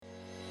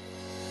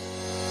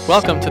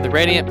Welcome to the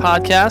Radiant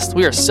Podcast.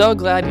 We are so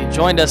glad you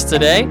joined us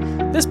today.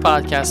 This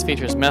podcast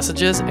features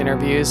messages,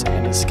 interviews,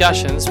 and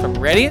discussions from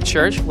Radiant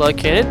Church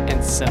located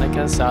in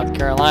Seneca, South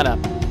Carolina.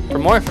 For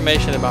more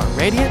information about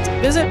Radiant,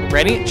 visit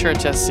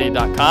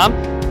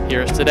radiantchurchsc.com.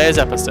 Here's today's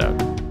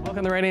episode.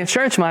 Welcome to Radiant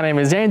Church. My name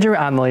is Andrew.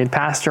 I'm the lead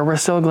pastor. We're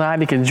so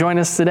glad you can join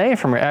us today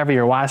from wherever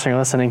you're watching or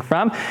listening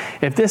from.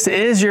 If this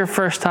is your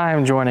first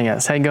time joining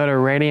us, hey, go to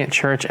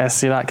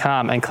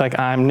radiantchurchsc.com and click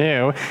I'm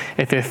new.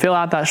 If you fill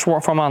out that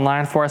short form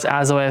online for us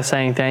as a way of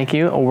saying thank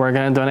you, we're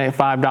going to donate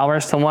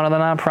 $5 to one of the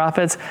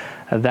nonprofits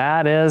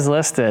that is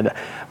listed.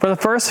 For the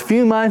first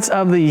few months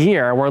of the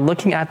year, we're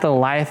looking at the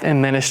life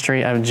and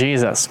ministry of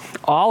Jesus.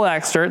 All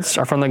excerpts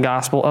are from the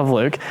Gospel of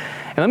Luke.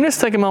 And let me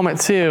just take a moment,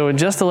 too,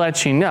 just to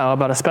let you know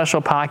about a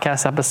special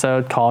podcast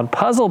episode called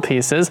Puzzle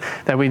Pieces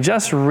that we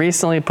just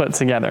recently put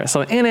together.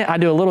 So in it, I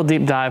do a little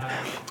deep dive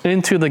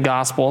into the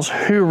Gospels,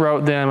 who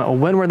wrote them,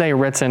 when were they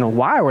written,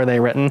 why were they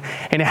written,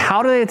 and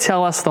how do they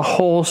tell us the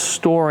whole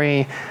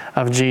story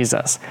of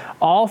Jesus.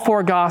 All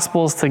four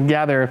Gospels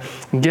together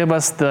give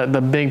us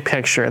the big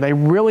picture. They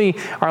really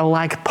are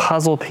like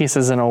puzzle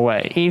pieces in a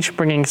way, each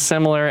bringing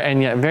similar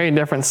and yet very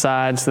different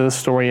sides to the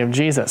story of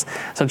Jesus.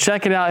 So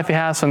check it out if you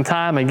have some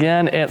time.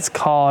 Again, it's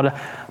called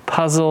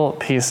Puzzle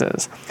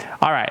Pieces.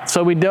 All right,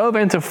 so we dove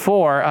into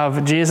 4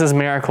 of Jesus'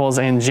 miracles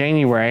in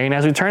January, and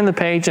as we turn the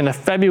page into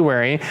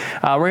February,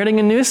 we're getting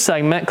a new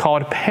segment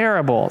called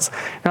Parables.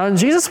 Now,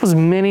 Jesus was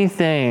many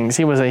things.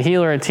 He was a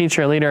healer, a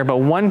teacher, a leader, but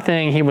one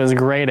thing he was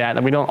great at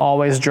that we don't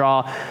always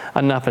draw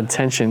enough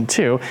attention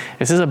to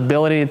is his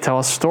ability to tell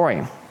a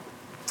story.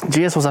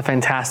 Jesus was a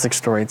fantastic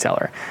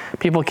storyteller.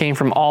 People came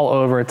from all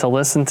over to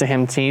listen to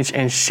him teach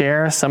and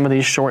share some of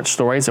these short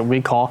stories that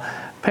we call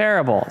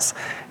parables.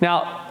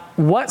 Now,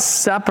 what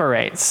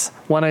separates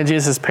one of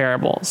Jesus'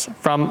 parables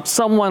from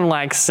someone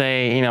like,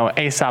 say,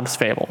 Aesop's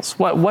fables?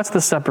 What's the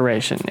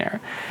separation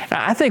there?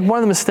 I think one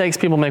of the mistakes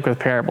people make with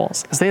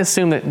parables is they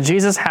assume that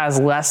Jesus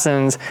has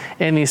lessons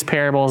in these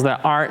parables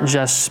that aren't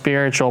just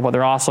spiritual, but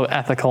they're also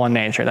ethical in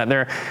nature, that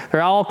they're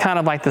all kind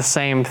of like the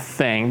same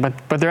thing,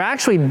 but they're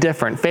actually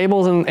different.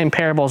 Fables and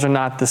parables are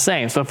not the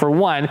same. So for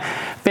one,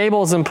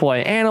 fables employ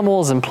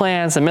animals and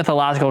plants and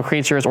mythological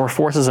creatures or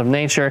forces of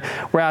nature,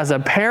 whereas a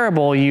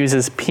parable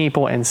uses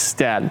people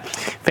instead.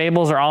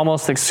 Fables are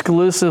almost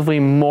exclusively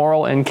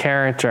moral in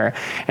character,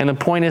 and the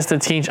point is to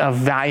teach a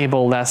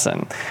valuable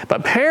lesson.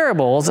 But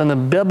parables, in the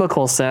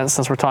biblical sense,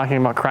 since we're talking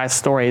about Christ's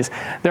stories,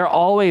 they're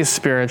always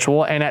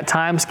spiritual and at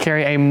times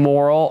carry a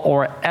moral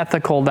or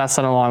ethical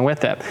lesson along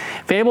with it.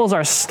 Fables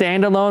are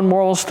standalone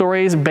moral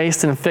stories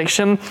based in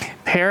fiction.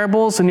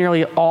 Parables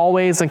nearly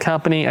always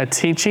accompany a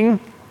teaching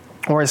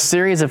or a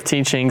series of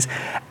teachings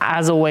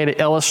as a way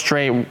to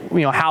illustrate,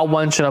 how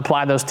one should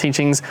apply those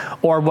teachings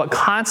or what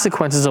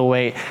consequences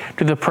await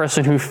to the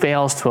person who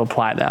fails to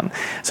apply them.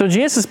 So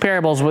Jesus'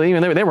 parables,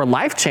 they were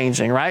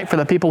life-changing, right, for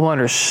the people who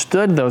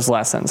understood those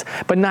lessons.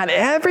 But not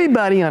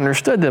everybody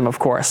understood them, of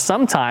course.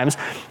 Sometimes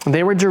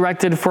they were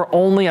directed for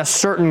only a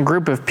certain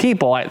group of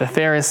people, like the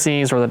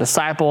Pharisees or the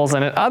disciples,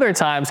 and at other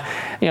times,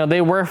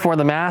 they were for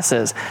the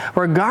masses.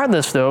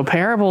 Regardless, though,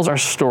 parables are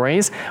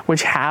stories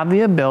which have the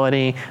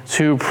ability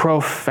to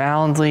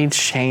profoundly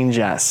change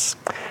us.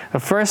 The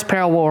first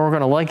parable we're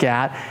going to look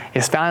at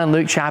is found in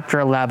Luke chapter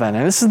 11.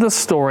 And this is the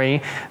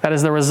story that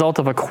is the result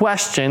of a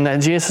question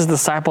that Jesus'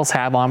 disciples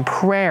have on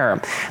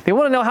prayer. They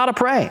want to know how to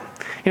pray.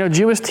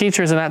 Jewish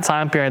teachers in that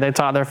time period, they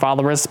taught their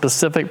followers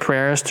specific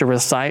prayers to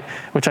recite,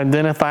 which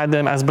identified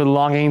them as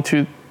belonging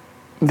to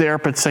their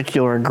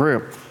particular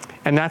group.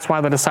 And that's why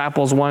the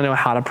disciples want to know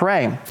how to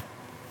pray.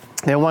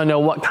 They want to know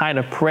what kind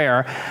of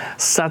prayer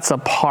sets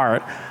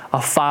apart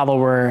a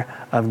follower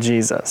of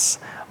Jesus.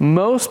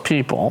 Most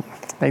people,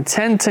 they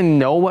tend to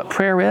know what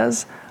prayer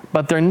is,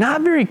 but they're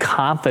not very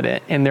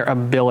confident in their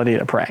ability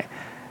to pray.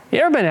 You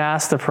ever been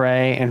asked to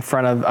pray in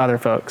front of other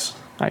folks?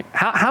 Like,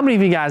 how many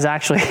of you guys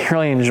actually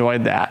really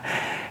enjoyed that?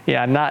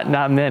 Yeah,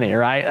 not many,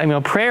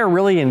 right? Prayer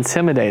really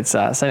intimidates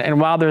us. And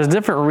while there's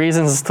different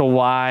reasons as to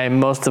why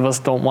most of us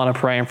don't want to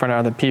pray in front of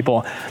other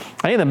people,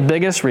 I think the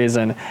biggest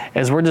reason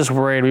is we're just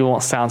worried we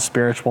won't sound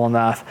spiritual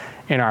enough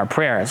in our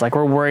prayers. Like,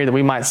 we're worried that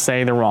we might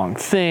say the wrong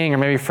thing or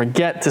maybe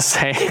forget to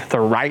say the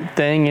right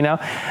thing,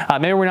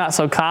 Maybe we're not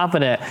so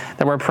confident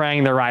that we're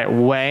praying the right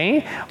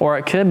way, or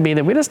it could be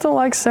that we just don't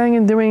like saying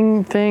and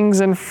doing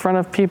things in front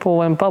of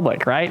people in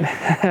public, right?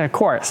 Of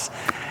course.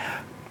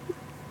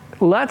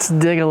 Let's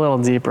dig a little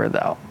deeper,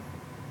 though.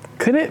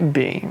 Could it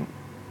be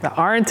that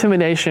our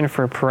intimidation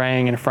for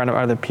praying in front of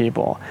other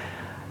people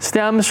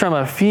stems from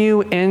a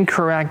few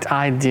incorrect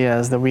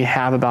ideas that we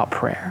have about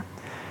prayer?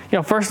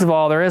 First of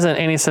all, there isn't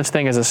any such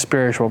thing as a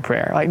spiritual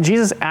prayer. Like,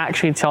 Jesus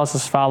actually tells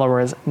his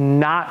followers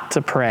not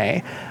to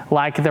pray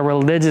like the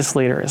religious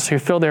leaders who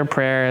fill their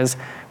prayers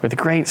with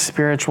great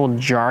spiritual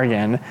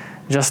jargon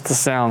just to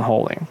sound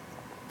holy.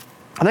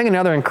 I think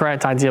another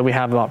incorrect idea we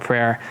have about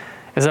prayer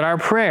is that our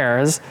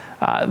prayers,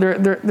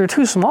 they're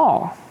too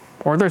small,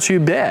 or they're too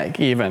big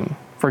even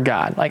for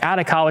God. Like I had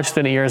a college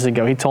student years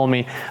ago, he told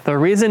me the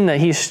reason that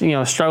he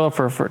struggled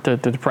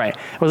to pray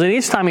was that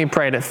each time he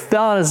prayed, it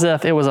felt as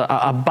if it was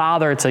a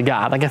bother to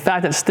God. Like in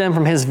fact, it stemmed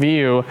from his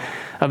view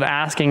of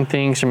asking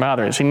things from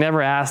others. He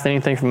never asked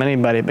anything from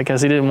anybody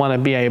because he didn't want to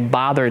be a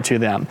bother to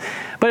them.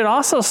 But it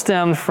also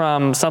stemmed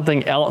from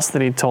something else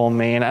that he told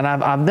me, and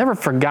I've never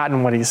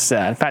forgotten what he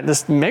said. In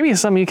fact, maybe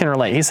some of you can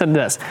relate. He said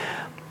this: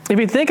 if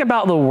you think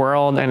about the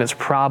world and its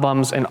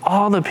problems and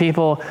all the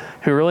people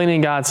who really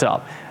need God's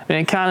help, and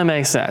it kind of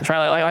makes sense,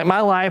 right? Like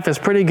my life is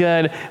pretty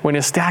good when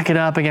you stack it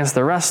up against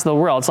the rest of the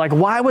world. It's like,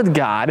 why would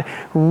God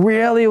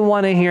really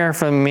want to hear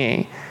from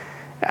me?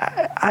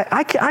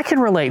 I can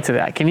relate to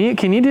that. Can you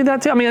do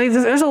that too? I mean,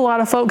 there's a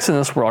lot of folks in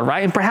this world,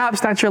 right? And perhaps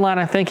that's your line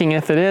of thinking.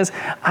 If it is,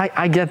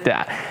 I get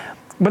that.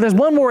 But there's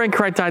one more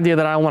incorrect idea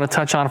that I want to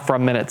touch on for a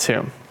minute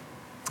too.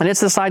 And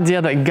it's this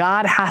idea that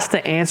God has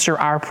to answer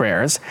our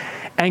prayers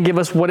and give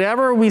us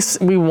whatever we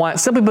want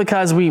simply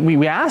because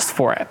we asked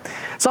for it.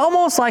 It's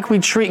almost like we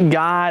treat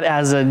God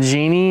as a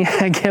genie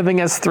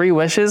giving us 3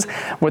 wishes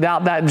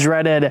without that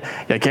dreaded,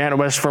 you can't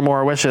wish for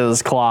more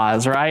wishes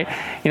clause, right?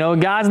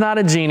 God's not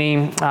a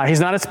genie. He's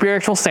not a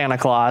spiritual Santa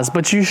Claus,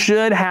 but you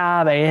should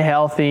have a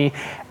healthy,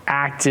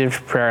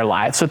 active prayer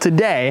life. So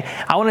today,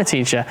 I want to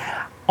teach you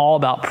all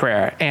about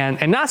prayer,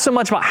 and not so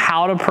much about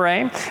how to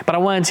pray, but I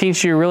want to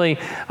teach you really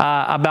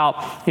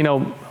about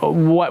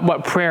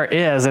what prayer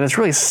is, and it's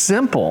really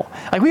simple.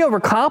 Like we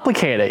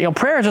overcomplicate it.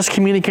 Prayer is just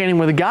communicating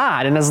with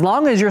God, and as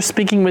long as you're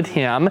speaking with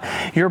Him,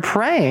 you're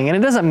praying, and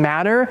it doesn't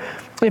matter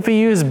if you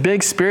use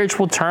big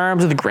spiritual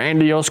terms with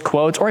grandiose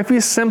quotes, or if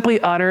you simply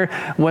utter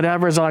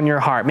whatever's on your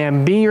heart.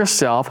 Man, be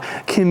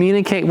yourself.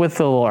 Communicate with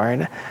the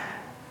Lord.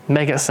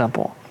 Make it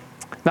simple.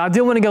 Now, I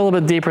do want to go a little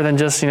bit deeper than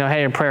just,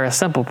 hey, prayer is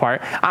simple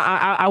part.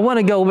 I want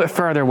to go a little bit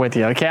further with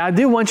you, okay? I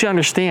do want you to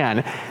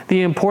understand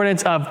the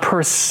importance of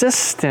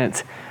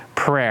persistent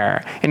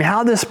prayer and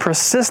how this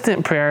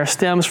persistent prayer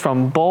stems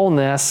from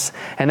boldness,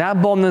 and that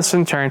boldness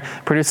in turn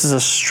produces a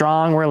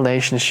strong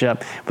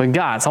relationship with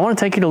God. So I want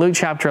to take you to Luke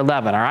chapter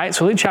 11, all right?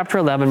 So Luke chapter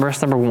 11,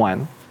 verse number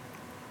 1.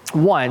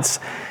 Once,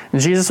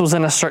 Jesus was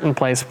in a certain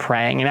place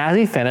praying, and as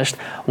he finished,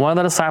 one of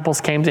the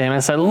disciples came to him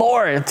and said,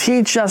 "Lord,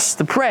 teach us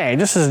to pray,"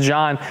 just as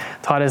John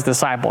taught his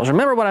disciples.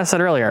 Remember what I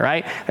said earlier,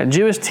 right? That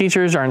Jewish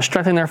teachers are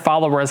instructing their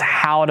followers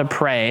how to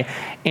pray,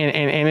 and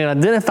it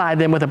identified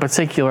them with a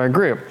particular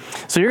group.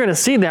 So you're going to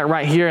see that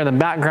right here in the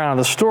background of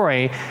the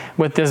story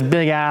with this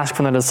big ask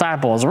from the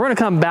disciples. We're going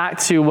to come back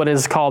to what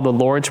is called the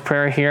Lord's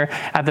Prayer here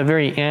at the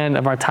very end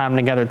of our time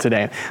together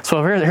today.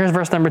 So here's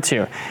verse number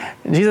 2.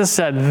 Jesus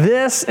said,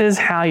 "This is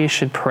how you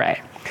should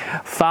pray.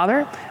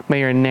 Father, may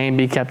your name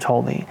be kept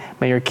holy.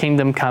 May your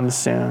kingdom come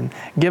soon.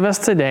 Give us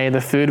today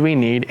the food we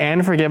need,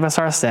 and forgive us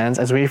our sins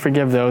as we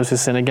forgive those who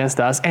sin against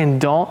us. And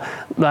don't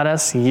let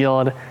us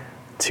yield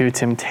to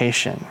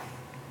temptation."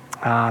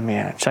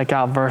 Man, check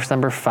out verse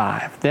number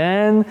 5.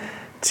 Then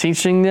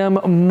teaching them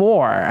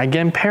more.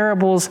 Again,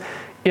 parables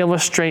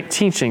illustrate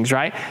teachings,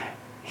 right?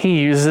 He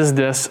uses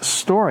this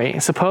story.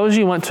 Suppose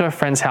you went to a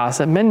friend's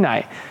house at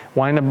midnight,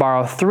 wanting to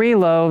borrow 3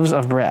 loaves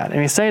of bread.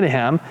 And you say to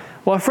him,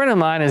 "Well, a friend of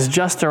mine has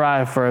just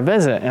arrived for a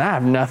visit, and I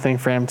have nothing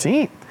for him to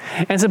eat."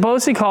 And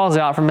suppose he calls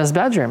out from his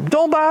bedroom,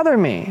 "Don't bother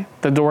me.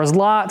 The door's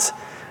locked.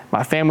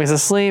 My family's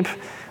asleep.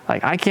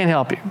 I can't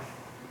help you."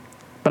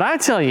 But I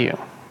tell you,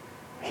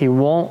 he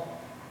won't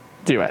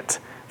do it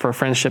for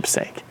friendship's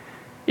sake.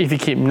 If you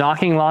keep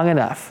knocking long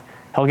enough,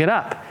 he'll get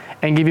up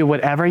and give you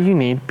whatever you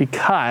need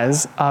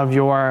because of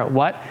your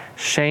what?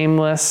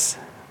 Shameless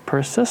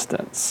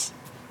persistence.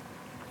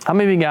 How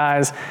many of you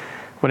guys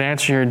would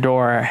answer your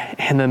door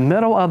in the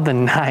middle of the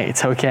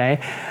night, okay,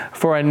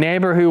 for a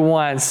neighbor who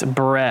wants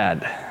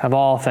bread, of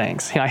all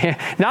things?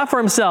 Not for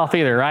himself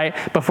either, right,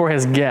 but for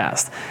his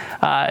guest.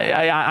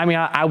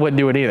 I wouldn't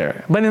do it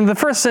either. But in the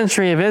first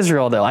century of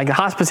Israel, though,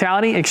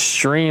 hospitality,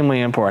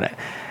 extremely important.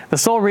 The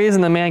sole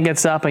reason the man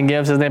gets up and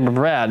gives his neighbor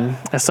bread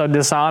is so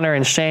dishonor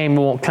and shame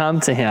won't come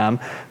to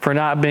him for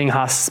not being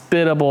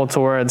hospitable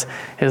towards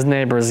his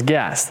neighbor's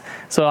guest.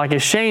 So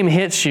if shame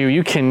hits you,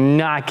 you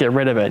cannot get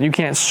rid of it. You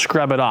can't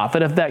scrub it off.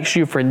 It affects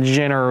you for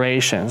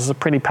generations. It's a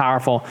pretty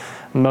powerful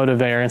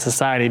motivator in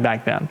society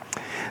back then.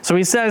 So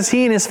he says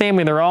he and his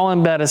family, they're all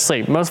in bed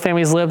asleep. Most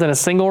families lived in a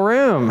single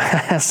room.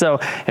 So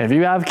if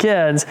you have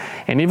kids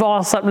and you've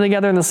all slept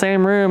together in the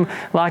same room,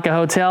 like a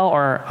hotel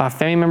or a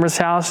family member's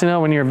house,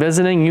 when you're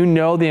visiting, you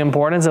know the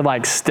importance of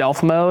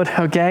stealth mode,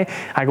 okay?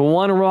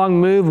 One wrong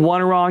move,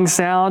 one wrong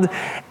sound,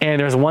 and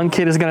there's one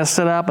kid who's going to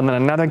sit up and then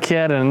another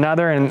kid and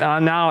another, and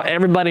now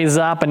everybody's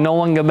up and no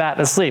one go back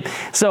to sleep.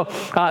 So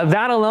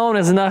that alone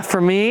is enough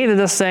for me to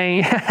just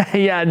say,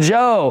 yeah,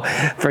 Joe,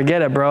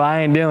 forget it, bro.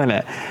 I ain't doing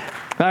it.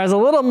 Now, there's a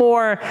little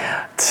more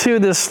to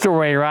this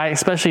story, right?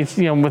 Especially,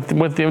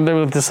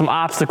 with some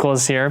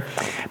obstacles here.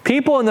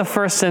 People in the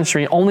first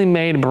century only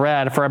made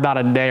bread for about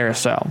a day or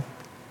so.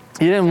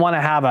 He didn't want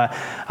to have a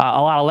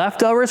lot of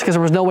leftovers because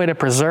there was no way to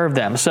preserve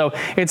them. So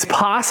it's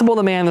possible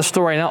the man in the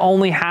story not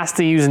only has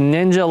to use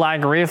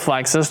ninja-like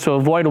reflexes to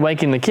avoid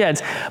waking the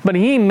kids, but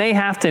he may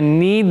have to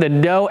knead the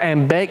dough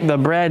and bake the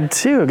bread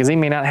too, because he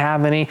may not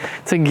have any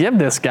to give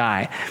this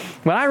guy.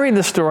 When I read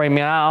the story,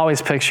 man, I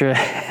always picture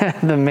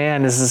the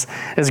man as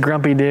this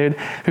grumpy dude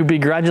who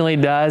begrudgingly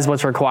does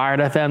what's required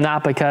of him,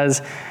 not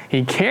because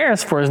he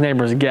cares for his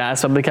neighbor's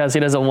guests, but because he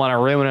doesn't want to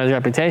ruin his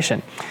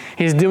reputation.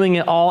 He's doing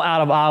it all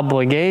out of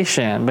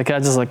obligation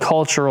because it's a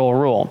cultural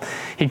rule.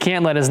 He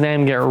can't let his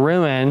name get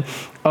ruined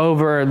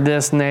over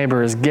this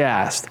neighbor's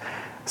guest.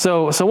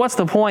 So what's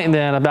the point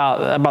then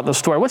about the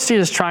story? What's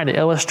Jesus trying to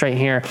illustrate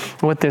here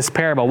with this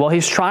parable? Well,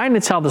 he's trying to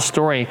tell the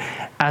story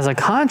as a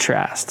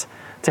contrast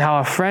to how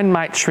a friend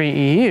might treat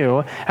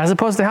you as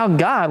opposed to how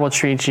God will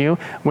treat you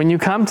when you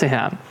come to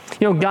him.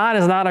 God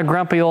is not a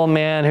grumpy old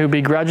man who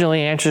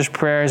begrudgingly answers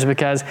prayers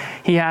because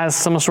he has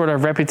some sort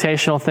of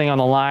reputational thing on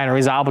the line or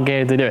he's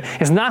obligated to do it.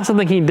 It's not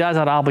something he does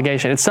out of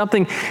obligation. It's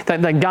something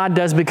that God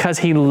does because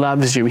he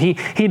loves you.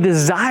 He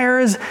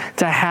desires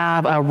to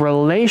have a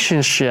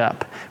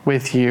relationship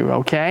with you,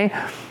 okay?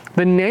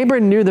 The neighbor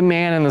knew the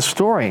man in the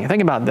story.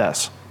 Think about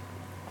this.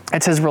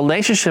 It's his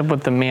relationship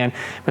with the man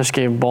which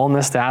gave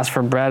boldness to ask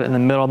for bread in the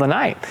middle of the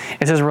night.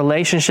 It's his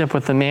relationship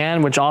with the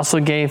man which also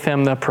gave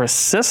him the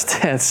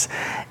persistence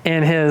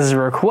in his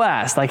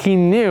request. Like he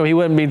knew he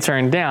wouldn't be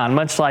turned down,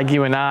 much like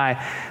you and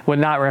I would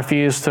not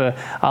refuse to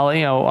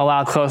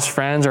allow close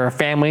friends or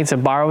family to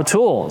borrow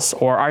tools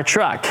or our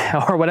truck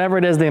or whatever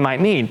it is they might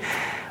need.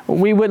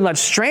 We wouldn't let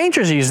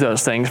strangers use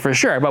those things for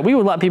sure, but we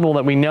would let people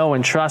that we know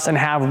and trust and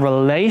have a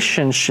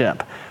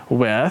relationship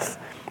with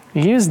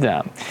use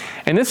them.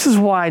 And this is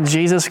why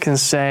Jesus can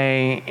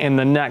say in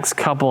the next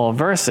couple of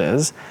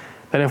verses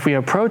that if we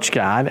approach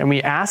God and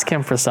we ask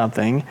him for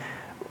something,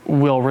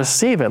 we'll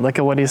receive it. Look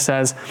at what he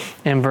says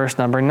in verse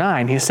number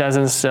 9. He says,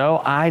 "And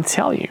so I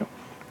tell you,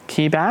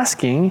 keep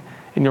asking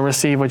and you'll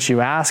receive what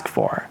you ask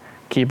for.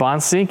 Keep on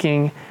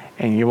seeking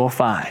and you will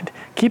find.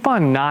 Keep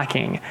on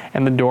knocking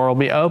and the door will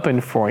be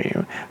opened for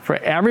you. For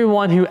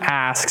everyone who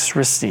asks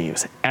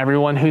receives.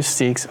 Everyone who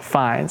seeks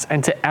finds.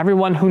 And to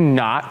everyone who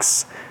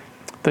knocks,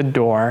 the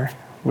door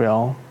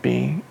will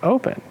be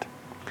opened."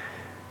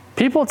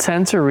 People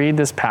tend to read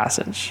this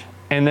passage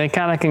and they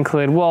kind of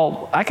conclude,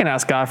 well, I can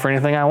ask God for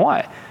anything I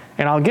want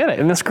and I'll get it,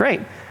 and that's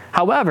great.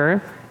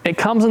 However, it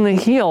comes in the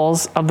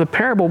heels of the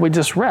parable we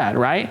just read,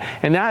 right?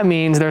 And that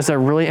means there's a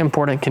really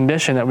important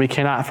condition that we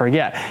cannot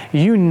forget.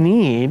 You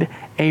need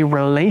a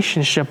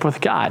relationship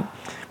with God.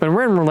 When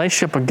we're in a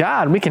relationship with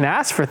God, we can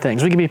ask for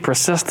things. We can be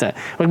persistent.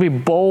 We can be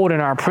bold in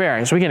our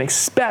prayers. We can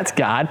expect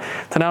God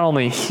to not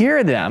only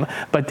hear them,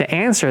 but to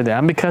answer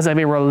them because of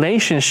a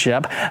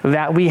relationship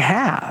that we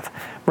have.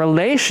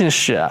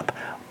 Relationship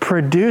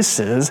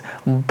produces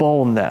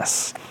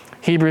boldness.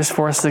 Hebrews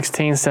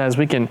 4:16 says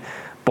we can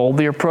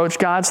boldly approach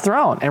God's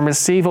throne and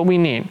receive what we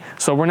need.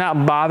 So we're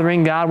not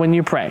bothering God when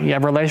you pray. You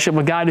have a relationship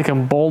with God, you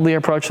can boldly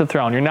approach the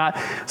throne. You're not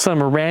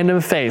some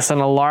random face in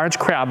a large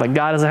crowd that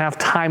God doesn't have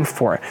time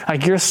for.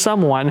 Like you're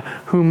someone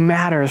who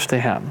matters to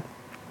him.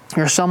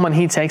 You're someone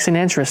he takes an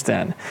interest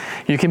in.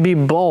 You can be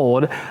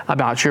bold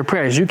about your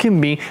prayers. You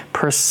can be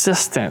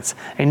persistent.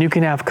 And you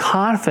can have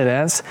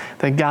confidence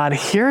that God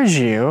hears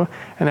you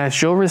and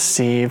that you'll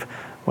receive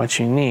what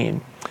you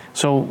need.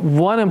 So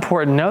one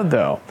important note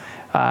though,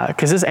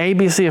 because this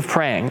ABC of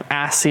praying,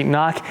 ask, seek,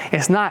 knock,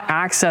 it's not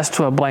access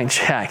to a blank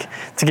check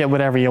to get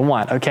whatever you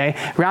want, okay?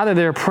 Rather,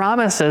 they're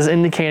promises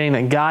indicating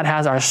that God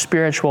has our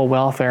spiritual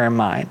welfare in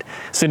mind.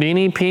 So do you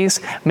need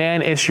peace?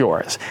 Man, it's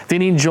yours. Do you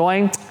need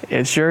joy?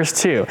 It's yours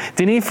too.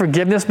 Do you need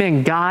forgiveness?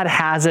 Man, God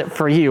has it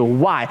for you.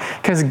 Why?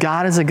 Because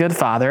God is a good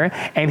Father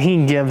and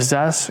he gives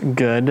us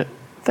good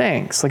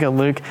things. Look at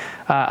Luke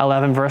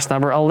 11, verse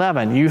number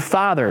 11. You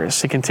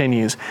fathers, he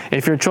continues,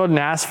 if your children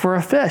ask for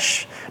a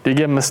fish, do you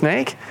give them a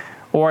snake?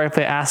 Or if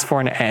they ask for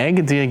an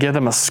egg, do you give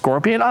them a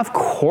scorpion? Of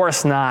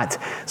course not.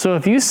 So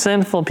if you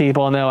sinful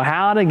people know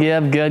how to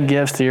give good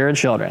gifts to your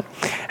children,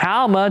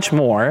 how much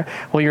more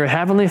will your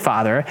heavenly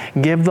Father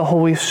give the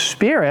Holy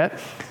Spirit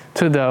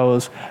to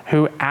those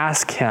who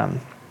ask him?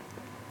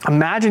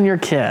 Imagine your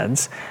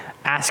kids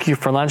ask you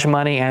for lunch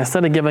money, and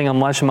instead of giving them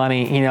lunch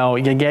money,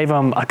 you gave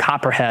them a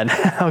copperhead,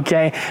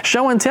 okay?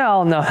 Show and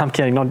tell. No, I'm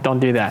kidding. Don't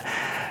do that.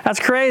 That's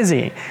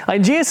crazy.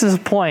 Like Jesus'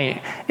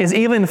 point is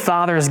even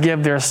fathers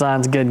give their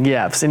sons good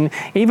gifts, and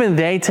even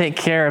they take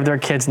care of their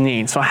kids'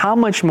 needs. So how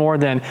much more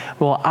then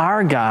will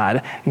our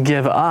God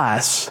give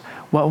us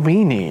what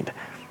we need?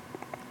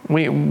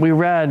 We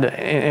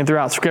read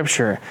throughout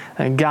Scripture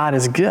that God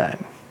is good.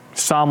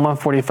 Psalm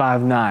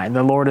 145:9,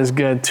 the Lord is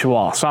good to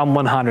all. Psalm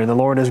 100, the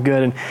Lord is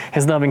good and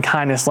his loving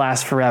kindness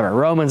lasts forever.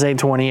 Romans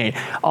 8:28,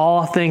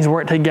 all things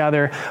work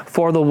together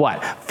for the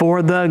what?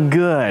 For the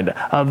good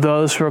of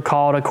those who are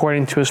called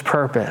according to his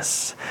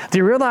purpose. Do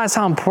you realize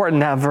how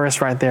important that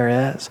verse right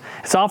there is?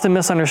 It's often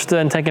misunderstood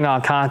and taken out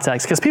of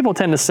context because people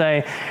tend to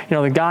say,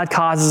 that God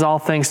causes all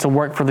things to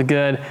work for the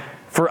good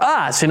for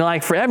us,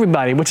 like for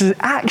everybody, which is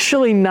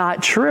actually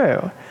not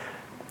true.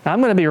 Now, I'm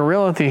going to be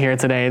real with you here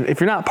today. If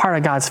you're not part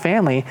of God's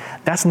family,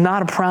 that's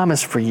not a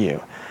promise for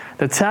you.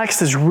 The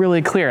text is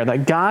really clear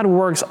that God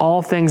works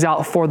all things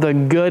out for the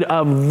good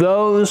of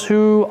those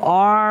who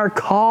are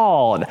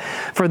called,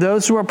 for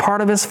those who are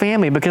part of his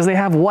family, because they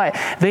have what?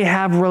 They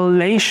have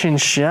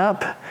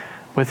relationship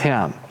with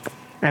him.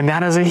 And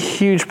that is a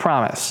huge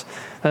promise.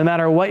 No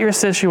matter what your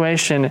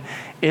situation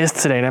is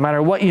today, no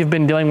matter what you've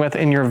been dealing with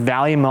in your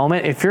valley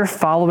moment, if you're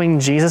following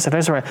Jesus, if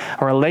there's a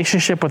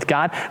relationship with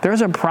God,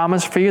 there's a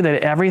promise for you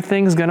that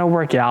everything's going to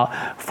work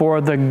out for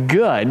the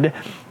good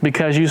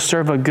because you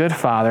serve a good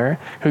Father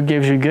who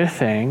gives you good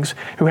things,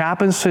 who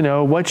happens to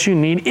know what you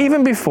need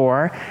even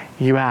before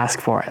you ask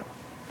for it.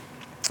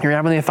 Your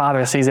Heavenly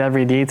Father sees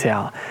every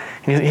detail.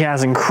 He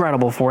has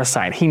incredible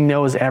foresight. He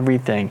knows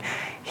everything.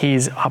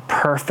 He's a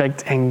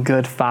perfect and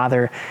good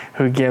Father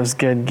who gives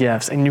good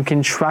gifts, and you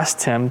can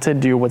trust him to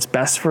do what's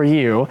best for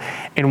you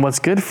and what's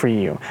good for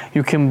you.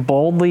 You can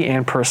boldly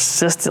and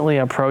persistently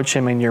approach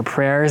him in your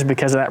prayers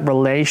because of that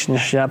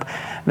relationship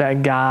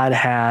that God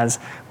has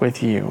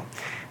with you.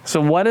 So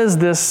what does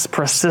this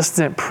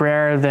persistent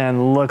prayer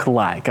then look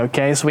like?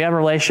 Okay, so we have a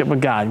relationship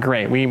with God.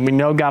 Great. We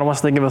know God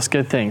wants to give us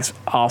good things.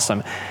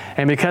 Awesome.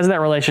 And because of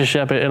that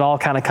relationship, it all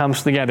kind of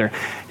comes together.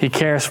 He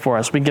cares for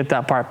us. We get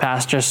that part,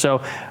 Pastor.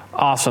 So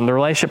awesome. The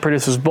relationship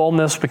produces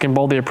boldness. We can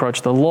boldly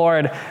approach the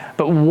Lord.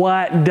 But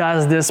what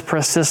does this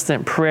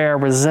persistent prayer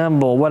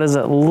resemble? What does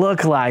it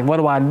look like? What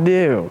do I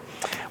do?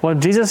 Well,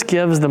 Jesus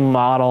gives the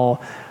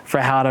model for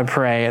how to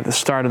pray at the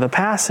start of the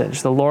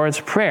passage. The Lord's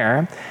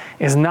Prayer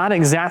is not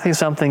exactly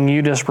something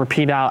you just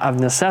repeat out of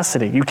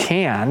necessity. You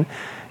can.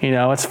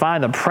 It's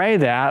fine to pray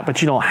that,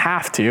 but you don't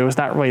have to. It's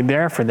not really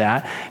there for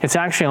that. It's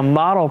actually a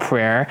model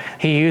prayer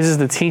he uses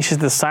to teach his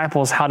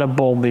disciples how to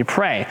boldly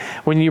pray.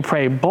 When you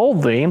pray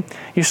boldly,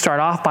 you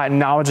start off by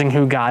acknowledging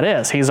who God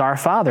is. He's our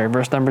Father,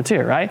 verse number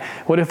 2, right?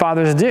 What do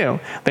fathers do?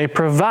 They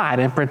provide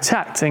and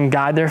protect and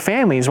guide their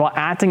families while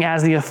acting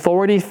as the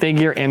authority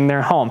figure in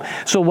their home.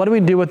 So what do we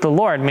do with the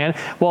Lord, man?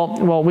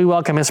 Well, we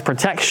welcome his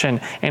protection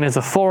and his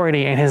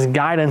authority and his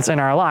guidance in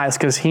our lives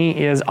because he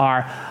is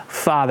our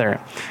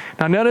Father.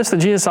 Now notice that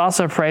Jesus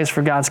also prays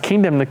for God's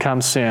kingdom to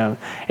come soon.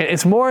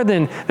 It's more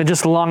than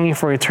just longing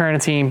for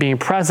eternity and being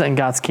present in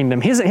God's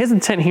kingdom. His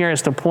intent here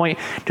is to point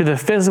to the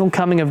physical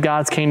coming of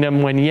God's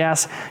kingdom when,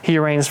 yes, he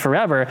reigns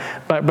forever.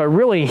 But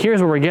really,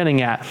 here's what we're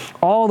getting at.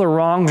 All the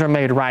wrongs are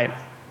made right.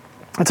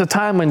 It's a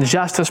time when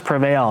justice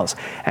prevails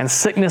and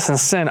sickness and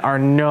sin are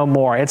no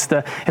more. It's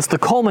the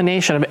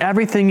culmination of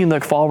everything you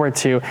look forward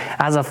to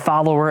as a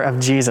follower of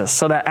Jesus.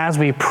 So that as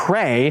we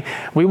pray,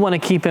 we want to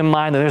keep in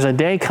mind that there's a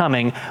day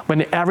coming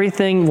when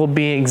everything will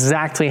be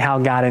exactly how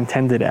God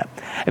intended it.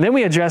 And then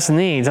we address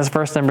needs. That's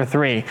verse number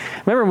 3.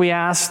 Remember, we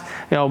asked,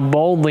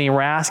 boldly,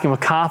 we're asking with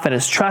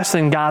confidence,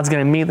 trusting God's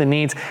going to meet the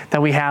needs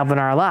that we have in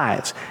our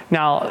lives.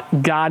 Now,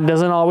 God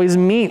doesn't always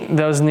meet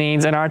those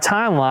needs in our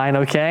timeline,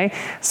 okay?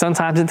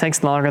 Sometimes it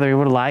takes longer than we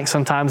would like.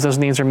 Sometimes those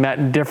needs are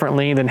met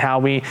differently than how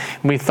we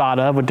thought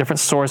of with different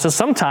sources.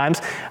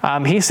 Sometimes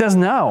he says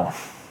no.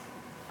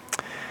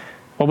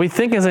 What we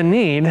think is a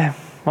need,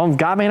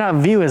 God may not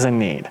view as a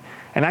need.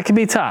 And that can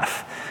be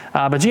tough.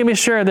 But you can be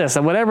sure of this,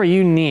 that whatever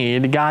you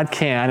need, God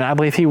can, and I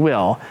believe he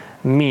will,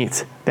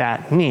 meet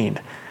that need.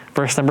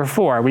 Verse number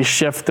 4, we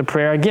shift the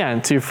prayer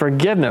again to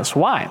forgiveness.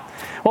 Why?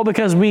 Well,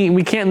 because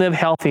we can't live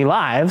healthy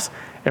lives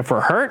if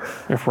we're hurt,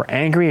 if we're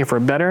angry, if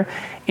we're bitter.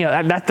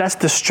 That's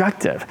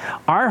destructive.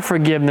 Our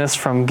forgiveness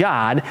from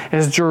God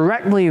is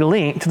directly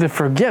linked to the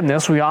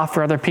forgiveness we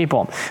offer other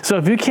people. So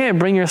if you can't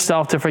bring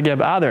yourself to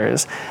forgive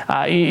others,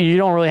 you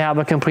don't really have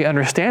a complete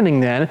understanding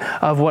then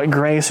of what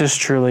grace is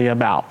truly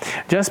about.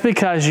 Just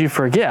because you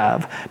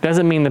forgive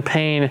doesn't mean the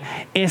pain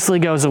instantly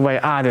goes away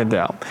either,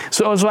 though.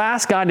 So as well,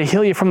 ask God to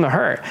heal you from the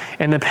hurt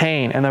and the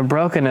pain and the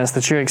brokenness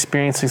that you're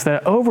experiencing so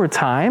that over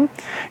time,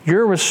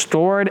 you're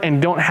restored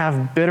and don't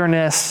have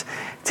bitterness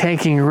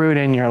taking root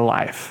in your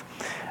life.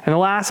 And the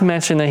last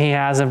mention that he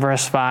has in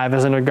verse 5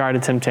 is in regard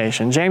to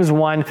temptation. James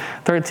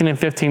 1:13 and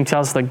 15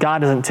 tells us that God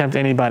doesn't tempt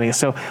anybody.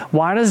 So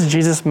why does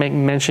Jesus make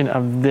mention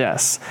of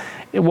this?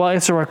 Well,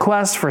 it's a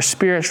request for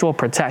spiritual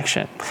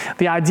protection.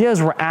 The idea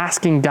is we're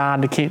asking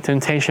God to keep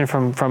temptation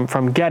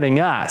from getting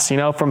us,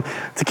 to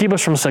keep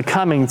us from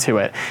succumbing to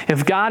it.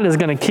 If God is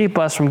going to keep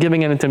us from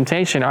giving into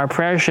temptation, our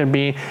prayer should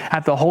be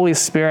that the Holy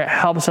Spirit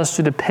helps us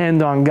to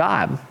depend on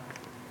God.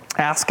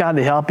 Ask God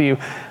to help you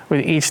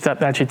with each step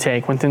that you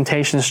take when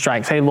temptation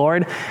strikes. Hey,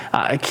 Lord,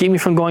 keep me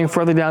from going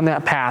further down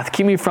that path.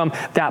 Keep me from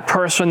that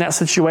person, that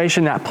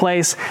situation, that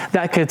place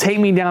that could take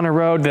me down a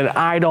road that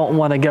I don't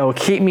want to go.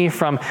 Keep me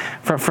from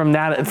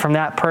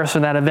that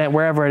person, that event,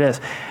 wherever it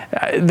is.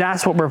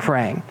 That's what we're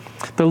praying.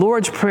 The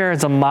Lord's Prayer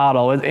is a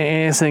model.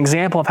 It's an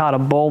example of how to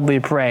boldly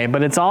pray,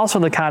 but it's also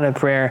the kind of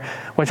prayer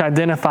which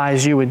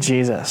identifies you with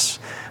Jesus.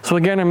 So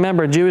again,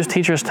 remember, Jewish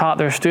teachers taught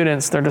their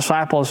students, their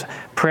disciples,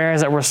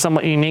 prayers that were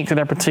somewhat unique to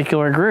their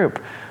particular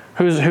group.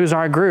 Who's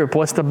our group?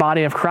 What's the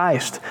body of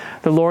Christ?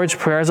 The Lord's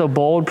Prayer is a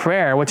bold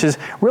prayer, which is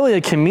really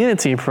a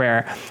community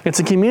prayer. It's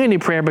a community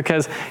prayer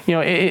because,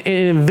 it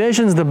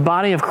envisions the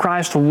body of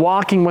Christ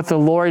walking with the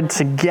Lord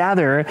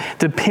together,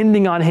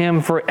 depending on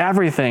Him for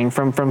everything,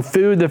 from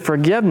food to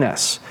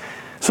forgiveness.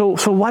 So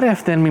what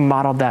if then we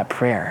modeled that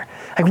prayer?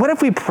 Like, what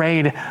if we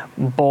prayed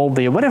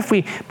boldly? What if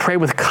we pray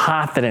with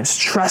confidence,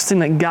 trusting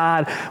that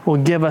God will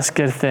give us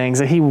good things,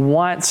 that He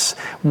wants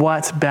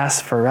what's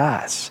best for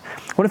us?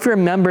 What if we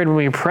remembered when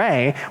we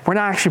pray, we're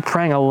not actually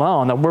praying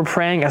alone, that we're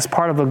praying as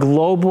part of a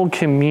global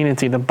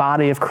community, the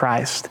body of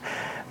Christ?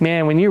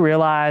 Man, when you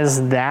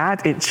realize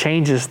that, it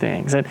changes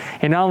things. It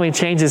not only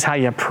changes how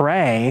you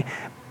pray,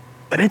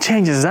 but it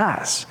changes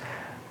us.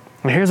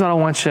 And here's what I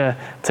want you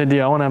to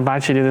do. I want to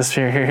invite you to do this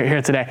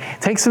here today.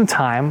 Take some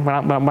time,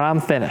 when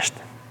I'm finished,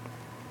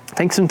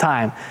 take some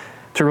time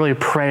to really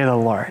pray to the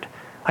Lord.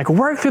 Like,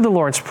 work through the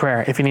Lord's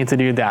Prayer if you need to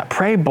do that.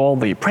 Pray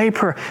boldly. Pray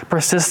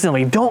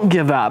persistently. Don't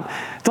give up.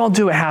 Don't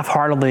do it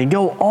half-heartedly.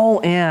 Go all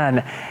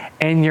in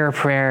your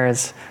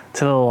prayers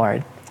to the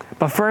Lord.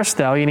 But first,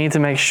 though, you need to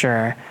make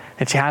sure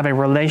that you have a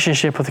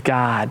relationship with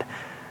God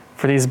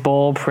for these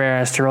bold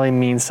prayers to really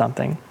mean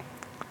something.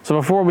 So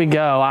before we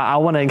go, I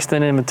want to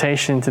extend an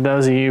invitation to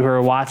those of you who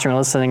are watching or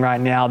listening right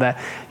now that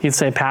you'd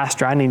say,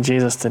 Pastor, I need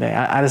Jesus today.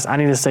 I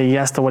need to say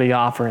yes to what He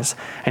offers.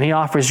 And He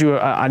offers you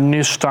a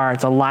new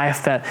start, a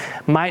life that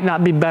might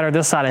not be better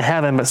this side of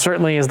heaven, but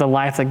certainly is the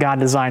life that God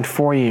designed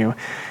for you.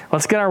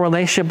 Let's get our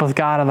relationship with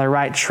God on the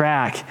right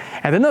track.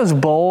 And then those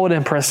bold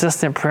and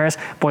persistent prayers,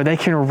 boy, they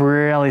can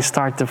really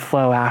start to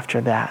flow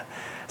after that.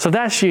 So if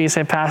that's you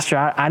say, Pastor,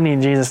 I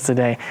need Jesus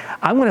today.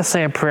 I'm going to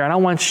say a prayer, and I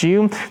want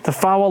you to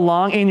follow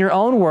along in your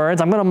own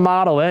words. I'm going to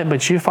model it,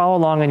 but you follow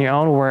along in your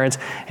own words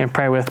and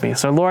pray with me.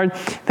 So Lord,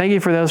 thank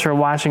you for those who are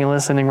watching and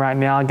listening right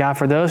now. God,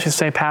 for those who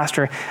say,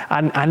 Pastor,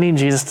 I need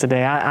Jesus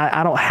today.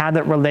 I don't have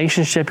that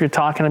relationship you're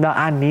talking about.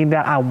 I need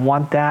that. I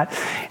want that.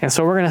 And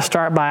so we're going to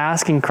start by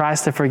asking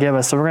Christ to forgive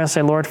us. So we're going to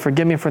say, Lord,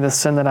 forgive me for the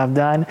sin that I've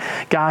done.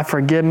 God,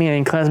 forgive me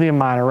and cleanse me of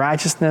my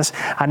unrighteousness.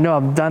 I know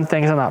I've done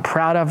things I'm not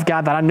proud of,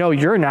 God, that I know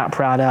you're not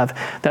proud of,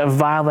 that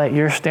violate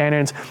your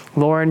standards.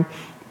 Lord,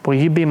 will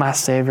you be my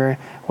Savior?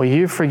 Will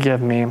you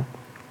forgive me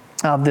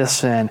of this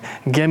sin?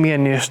 Give me a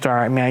new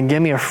start, man.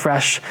 Give me a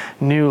fresh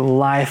new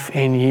life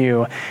in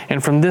you.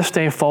 And from this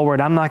day forward,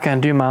 I'm not going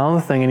to do my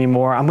own thing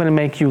anymore. I'm going to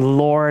make you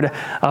Lord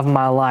of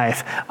my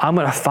life. I'm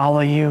going to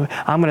follow you.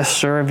 I'm going to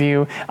serve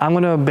you. I'm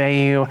going to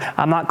obey you.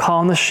 I'm not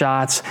calling the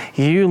shots.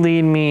 You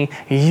lead me.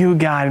 You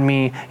guide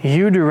me.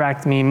 You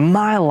direct me.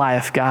 My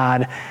life,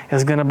 God,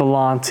 is going to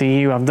belong to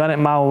you. I've done it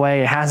my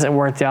way. It hasn't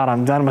worked out.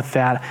 I'm done with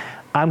that.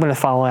 I'm going to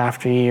follow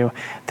after you.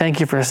 Thank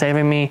you for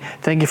saving me.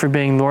 Thank you for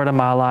being Lord of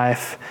my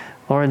life.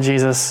 Lord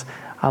Jesus,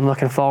 I'm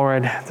looking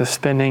forward to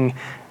spending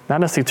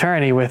not just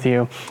eternity with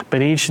you,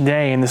 but each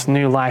day in this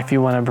new life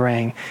you want to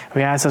bring.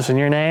 We ask this in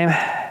your name.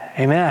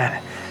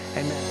 Amen.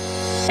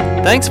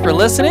 Amen. Thanks for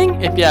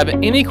listening. If you have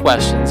any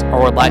questions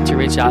or would like to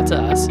reach out to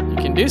us, you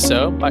can do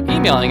so by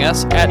emailing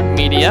us at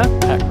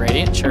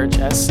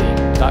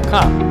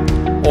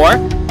media@radiantchurchsc.com or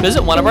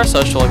visit one of our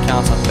social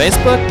accounts on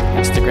Facebook,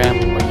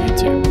 Instagram, or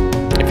YouTube.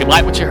 If you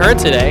like what you heard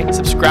today,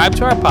 subscribe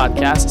to our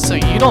podcast so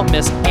you don't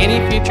miss any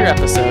future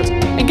episodes,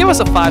 and give us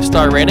a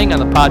 5-star rating on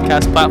the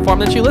podcast platform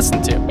that you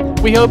listen to.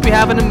 We hope you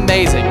have an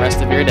amazing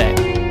rest of your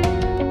day.